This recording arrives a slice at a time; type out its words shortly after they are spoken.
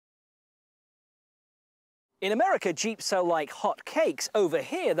In America, Jeeps sell like hot cakes. Over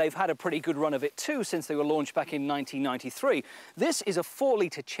here, they've had a pretty good run of it too since they were launched back in 1993. This is a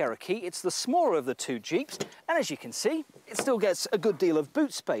 4-litre Cherokee. It's the smaller of the two Jeeps, and as you can see, it still gets a good deal of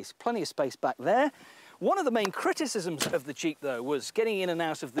boot space, plenty of space back there. One of the main criticisms of the Jeep, though, was getting in and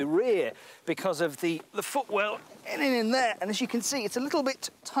out of the rear because of the footwell in there. And as you can see, it's a little bit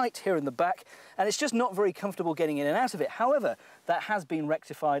tight here in the back, and it's just not very comfortable getting in and out of it. However, that has been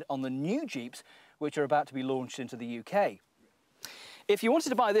rectified on the new Jeeps, which are about to be launched into the UK. If you wanted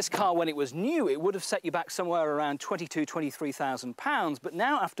to buy this car when it was new, it would have set you back somewhere around £23,000, but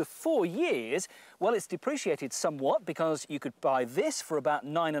now after 4 years, well, it's depreciated somewhat because you could buy this for about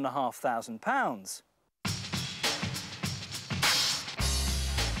 £9,500.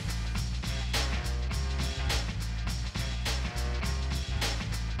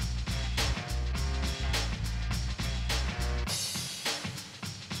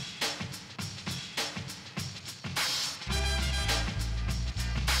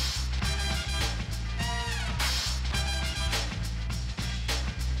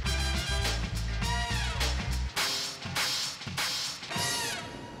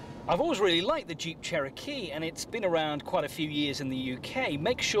 I've always really liked the Jeep Cherokee, and it's been around quite a few years in the UK.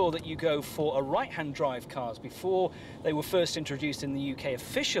 Make sure that you go for a right-hand drive cars. Before they were first introduced in the UK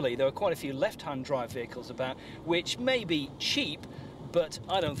officially, there were quite a few left-hand drive vehicles about, which may be cheap, but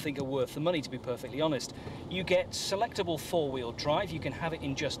I don't think are worth the money, to be perfectly honest. You get selectable 4-wheel drive. You can have it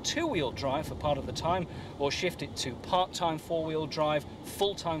in just 2-wheel drive for part of the time, or shift it to part-time 4-wheel drive,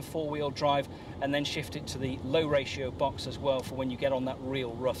 full-time 4-wheel drive, and then shift it to the low-ratio box as well for when you get on that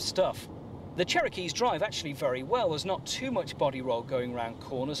real rough stuff. The Cherokees drive actually very well. There's not too much body roll going around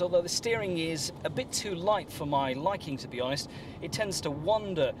corners, although the steering is a bit too light for my liking, to be honest. It tends to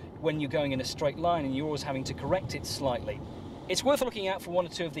wander when you're going in a straight line, and you're always having to correct it slightly. It's worth looking out for one or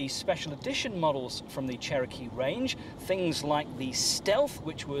two of these special edition models from the Cherokee range. Things like the Stealth,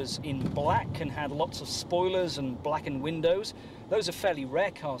 which was in black and had lots of spoilers and blackened windows. Those are fairly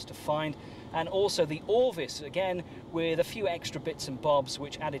rare cars to find. And also the Orvis, again, with a few extra bits and bobs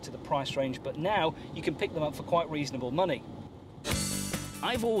which added to the price range, but now you can pick them up for quite reasonable money.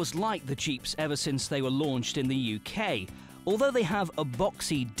 I've always liked the Jeeps ever since they were launched in the UK. Although they have a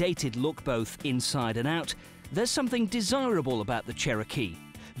boxy, dated look both inside and out, there's something desirable about the Cherokee.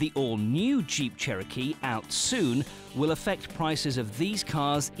 The all-new Jeep Cherokee, out soon, will affect prices of these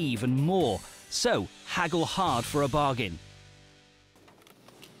cars even more. So, haggle hard for a bargain.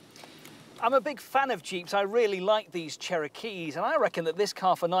 I'm a big fan of Jeeps. I really like these Cherokees, and I reckon that this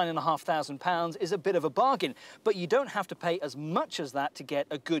car for £9,500 is a bit of a bargain. But you don't have to pay as much as that to get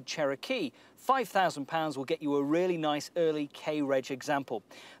a good Cherokee. £5,000 will get you a really nice early K-Reg example.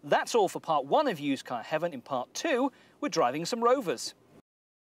 That's all for part 1 of Used Car Heaven. In part 2, we're driving some Rovers.